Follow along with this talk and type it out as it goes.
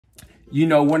You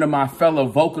know, one of my fellow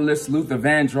vocalists, Luther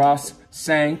Vandross,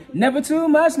 sang, "Never too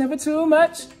much, never too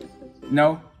much."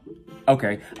 No?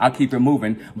 Okay, I'll keep it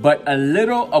moving. But a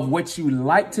little of what you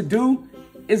like to do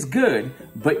is good,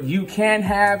 but you can't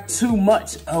have too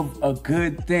much of a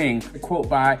good thing. A quote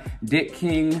by Dick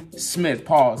King Smith,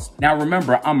 pause. Now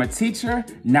remember, I'm a teacher,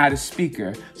 not a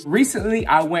speaker. Recently,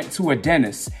 I went to a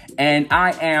dentist and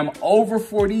I am over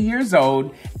 40 years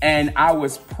old, and I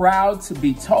was proud to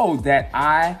be told that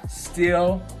I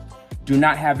still do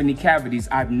not have any cavities.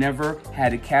 I've never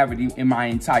had a cavity in my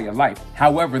entire life.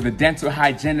 However, the dental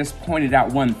hygienist pointed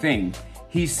out one thing.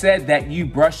 He said that you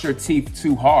brush your teeth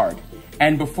too hard.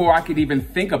 And before I could even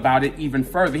think about it even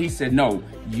further, he said, no,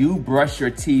 you brush your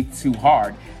teeth too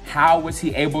hard. How was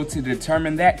he able to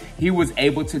determine that? He was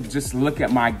able to just look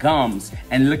at my gums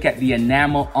and look at the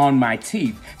enamel on my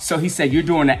teeth. So he said, you're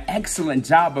doing an excellent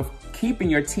job of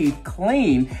keeping your teeth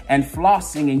clean and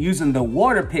flossing and using the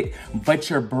water pick,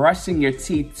 but you're brushing your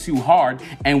teeth too hard.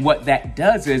 And what that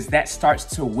does is that starts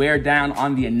to wear down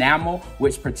on the enamel,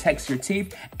 which protects your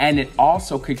teeth. And it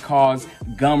also could cause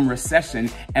gum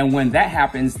recession. And when that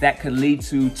happens, that could lead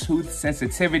to tooth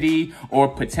sensitivity or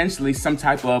potentially some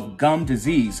type of gum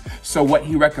disease. So what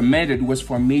he recommended was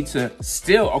for me to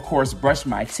still, of course, brush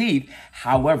my teeth.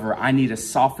 However, I need to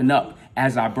soften up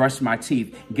as I brush my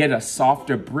teeth, get a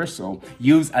softer bristle,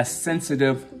 use a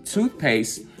sensitive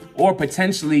toothpaste, or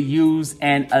potentially use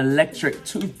an electric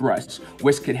toothbrush,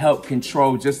 which could help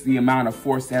control just the amount of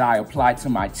force that I apply to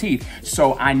my teeth.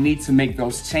 So I need to make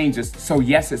those changes. So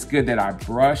yes, it's good that I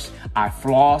brush, I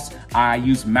floss, I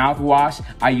use mouthwash,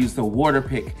 I use the water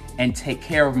pick and take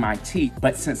care of my teeth.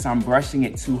 But since I'm brushing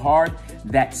it too hard,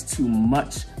 that's too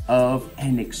much of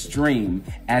an extreme.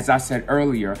 As I said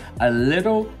earlier, a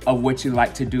little of what you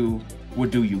like to do will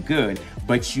do you good,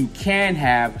 but you can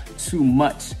have too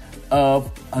much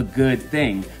of a good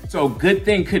thing. So good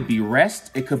thing could be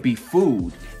rest, it could be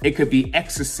food, it could be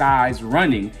exercise,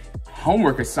 running,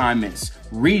 homework assignments,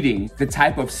 reading, the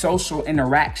type of social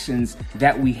interactions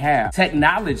that we have,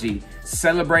 technology,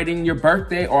 celebrating your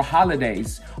birthday or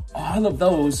holidays. All of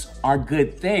those are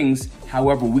good things.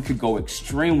 However, we could go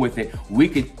extreme with it. We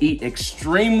could eat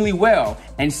extremely well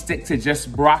and stick to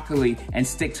just broccoli and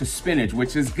stick to spinach,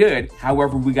 which is good.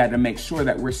 However, we got to make sure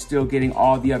that we're still getting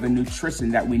all the other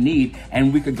nutrition that we need.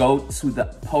 And we could go to the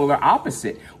polar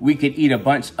opposite. We could eat a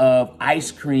bunch of ice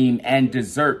cream and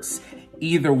desserts.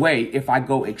 Either way, if I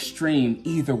go extreme,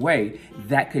 either way,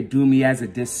 that could do me as a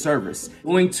disservice.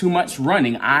 Doing too much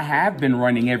running. I have been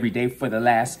running every day for the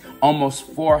last almost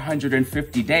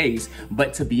 450 days.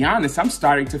 But to be honest, I'm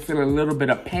starting to feel a little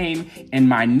bit of pain in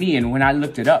my knee. And when I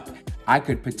looked it up, I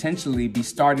could potentially be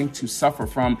starting to suffer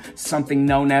from something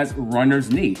known as runner's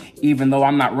knee. Even though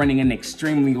I'm not running an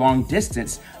extremely long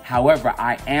distance, however,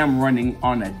 I am running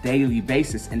on a daily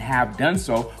basis and have done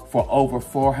so for over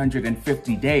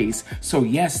 450 days. So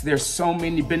yes, there's so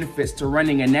many benefits to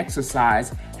running and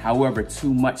exercise. However,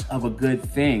 too much of a good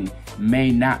thing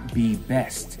may not be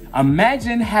best.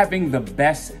 Imagine having the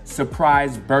best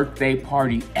surprise birthday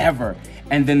party ever,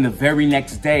 and then the very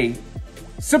next day,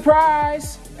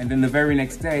 surprise! And then the very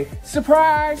next day,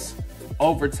 surprise!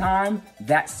 Over time,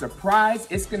 that surprise,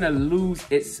 it's gonna lose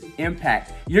its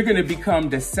impact. You're gonna become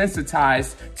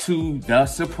desensitized to the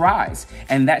surprise.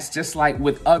 And that's just like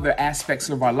with other aspects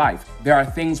of our life. There are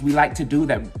things we like to do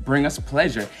that bring us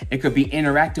pleasure. It could be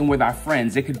interacting with our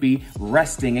friends. It could be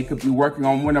resting. It could be working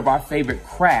on one of our favorite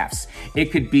crafts.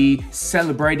 It could be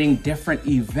celebrating different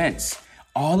events.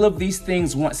 All of these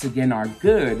things, once again, are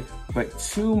good, but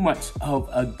too much of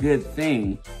a good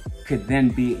thing could then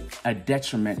be a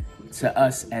detriment to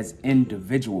us as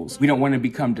individuals. We don't want to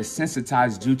become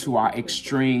desensitized due to our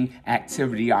extreme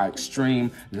activity, our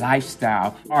extreme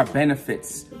lifestyle, our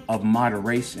benefits of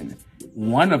moderation.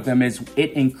 One of them is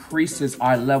it increases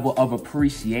our level of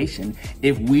appreciation.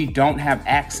 If we don't have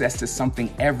access to something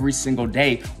every single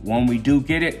day, when we do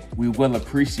get it, we will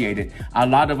appreciate it. A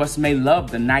lot of us may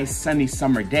love the nice sunny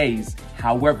summer days.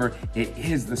 However, it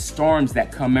is the storms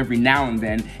that come every now and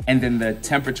then the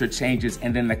temperature changes,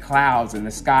 and then the clouds and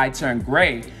the sky turn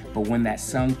gray. But when that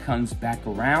sun comes back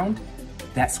around,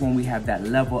 that's when we have that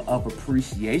level of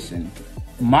appreciation.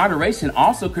 Moderation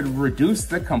also could reduce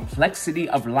the complexity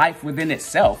of life within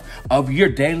itself, of your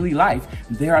daily life.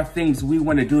 There are things we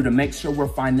want to do to make sure we're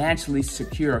financially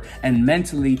secure and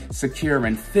mentally secure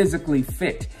and physically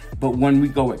fit. But when we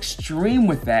go extreme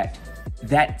with that,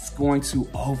 that's going to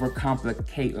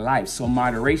overcomplicate life. So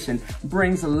moderation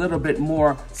brings a little bit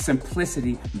more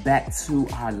simplicity back to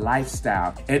our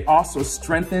lifestyle. It also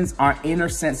strengthens our inner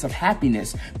sense of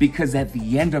happiness, because at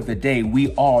the end of the day, we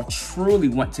all truly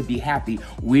want to be happy.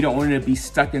 We don't want to be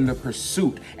stuck in the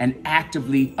pursuit and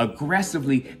actively,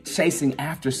 aggressively chasing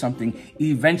after something.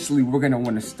 Eventually, we're going to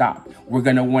want to stop. We're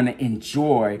going to want to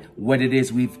enjoy what it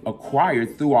is we've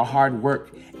acquired through our hard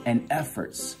work and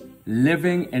efforts.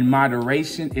 Living in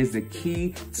moderation is the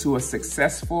key to a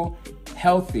successful,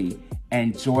 healthy,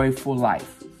 and joyful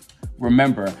life.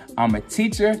 Remember, I'm a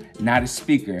teacher, not a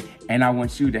speaker, and I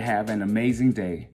want you to have an amazing day.